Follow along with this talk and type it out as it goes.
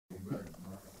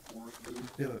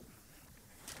Let's do it.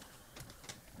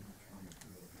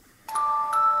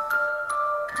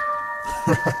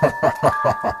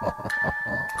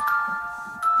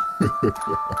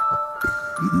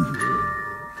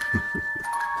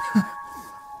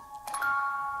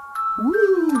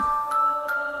 Woo!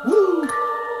 Woo!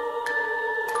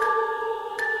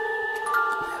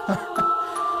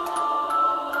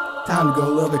 Time to go a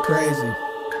little bit crazy.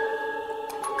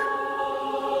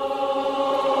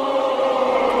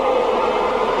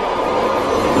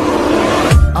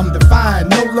 I'm defined,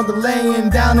 no longer laying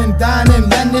down and dining.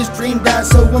 Letting this dream die,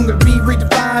 so I'm gonna be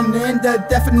redefining the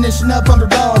definition of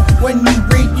underdog. When you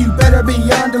read, you better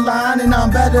be underlining. I'm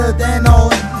better than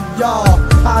all y'all.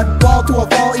 I ball to a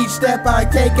fall, each step I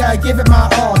take, I give it my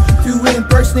all. To in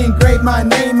person engrave my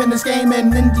name in this game,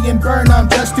 an Indian burn, I'm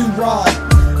just too raw.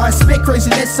 I spit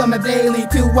craziness on the daily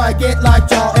till I get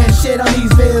like y'all and shit on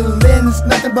these villains.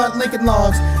 Nothing but Lincoln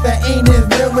logs that ain't as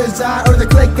real as I or the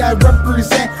clique I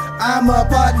represent. I'm a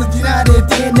part of the United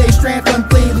DNA strand from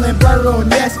Cleveland Borough,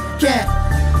 and yes, can't.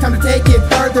 Time to take it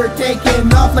further, taking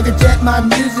off like a jet. My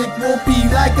music will be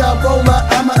like a bowler,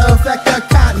 I'ma affect the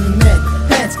continent.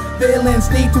 Hence, villains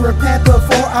need to repent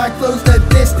before I close the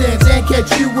distance and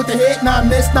catch you with a hit and I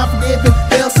miss, not forgiven,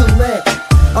 they'll select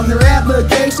on their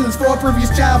applications for a previous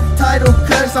job title,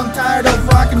 cause I'm tired of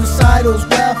rocking recitals.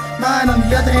 Well, mine on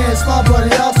the other hand is small, but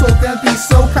it also gonna be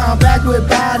so compact with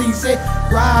bodies it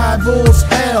rivals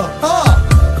hell.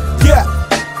 Yeah,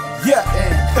 yeah.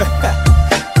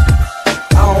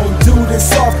 I don't do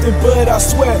this often, but I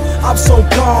swear I'm so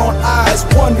gone. Eyes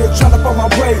wonder, trying to find my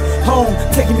way home,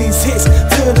 taking these hits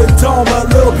to the dome. A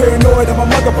little paranoid of my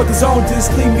motherfucking zone,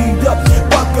 just leave me up,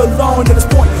 fuck alone. At this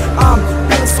point, I'm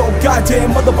feeling so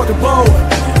goddamn motherfucking bold.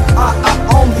 I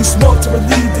only smoke to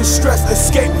relieve this stress.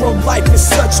 Escape from life is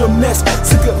such a mess.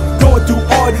 Sick of going through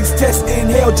all these tests.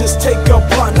 Inhale, just take a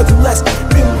blunt, nothing less.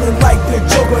 Feeling like the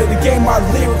joker of the game. My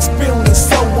lyrics feeling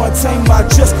so untamed. I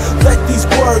just let these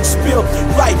words spill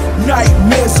like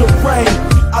nightmares of rain.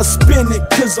 I spin it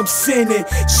cause I'm sinning,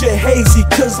 shit hazy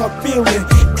cause I'm feeling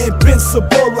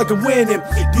invincible like I'm winning.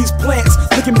 These plants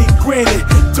look at me grinning,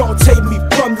 don't take me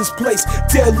from this place,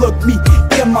 dare look me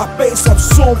in my face. I'm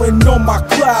soaring on my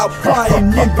cloud,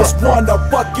 flying in this one a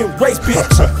fucking race,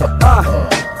 bitch.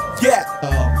 Yeah.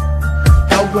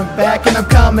 Going back and I'm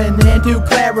coming in to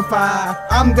clarify.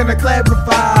 I'm gonna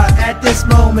clarify at this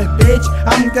moment, bitch.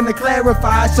 I'm gonna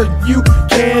clarify so you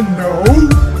can know.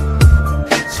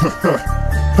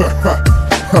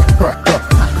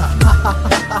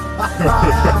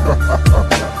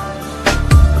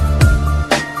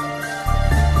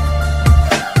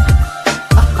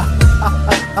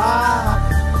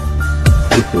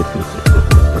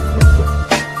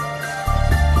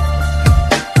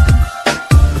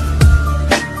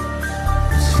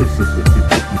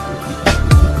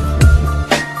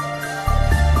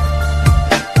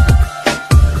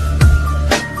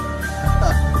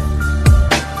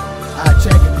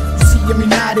 Check it. See, I'm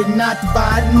united, not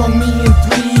divided among me and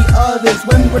three others.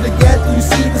 When we're together, you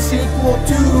see the sequel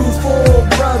to Four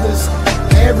Brothers.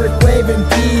 Eric, Waave, and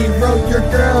D-RO, your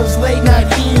girl's late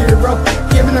night hero,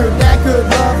 giving her that good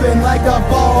loving like a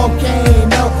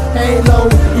volcano. Halo,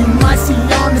 you might see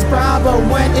on this Bravo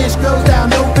when ish goes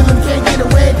down. No villain can't get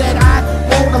away that I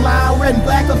won't allow. Red and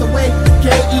black on the way,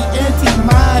 K-E-N-T,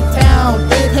 my town.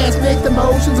 It has mixed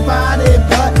emotions about it,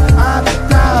 but I'm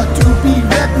proud to be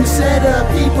represented.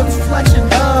 People's reflection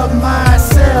of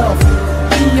myself.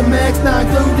 DMX not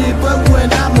included, but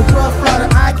when I'm a rough rider,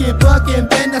 I get buck and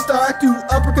then I start to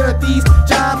uppercut these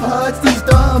job huts, these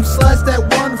dumb sluts that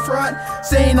want to front,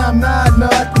 saying I'm not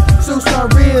nothing. So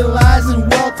start realizing,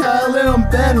 well, tell them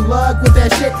better luck with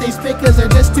that shit they spit, cause they're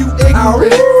just too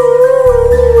ignorant.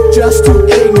 Just too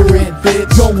ignorant, bitch.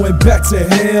 Going back to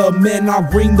hell, man, I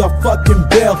ring the fucking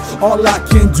bell. All I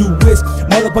can do is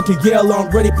motherfucking yell, I'm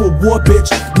ready for war, bitch.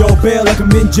 No bail, like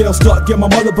I'm in jail, stuck in my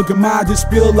motherfucking mind. Just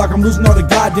feel like I'm losing all the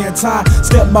goddamn time.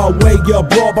 Step my way, yeah,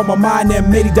 blow up on my mind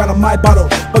and made it down on my bottle,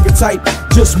 fucking tight.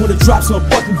 Just wanna drop some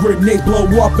fucking grenades, blow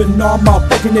up and all my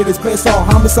fucking niggas face. All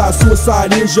homicide,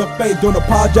 suicide is your fate. Don't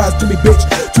apologize to me, bitch,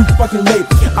 too fucking late.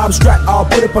 I'm strapped, I'll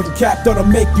put a fucking cap,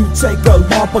 don't make you take a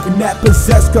long fucking nap.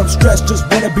 Possessed, come stressed, just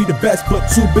wanna be the best, but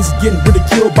too busy getting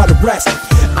ridiculed by the rest.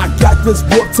 I got this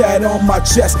book tat on my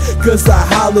chest, cause I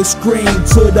holler scream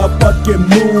to the fucking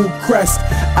moon crest.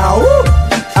 Ow,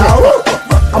 ow.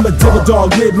 I'm a devil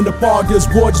dog, live in the fog. This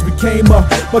war just became a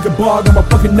fucking bog. I'm a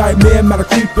fucking nightmare, man, I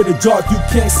creep in the dark. You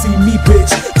can't see me,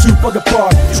 bitch, too fucking far.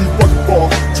 Too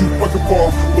fucking far,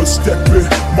 but step in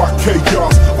my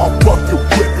chaos. I'll fucking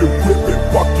whip it,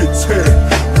 fucking tear.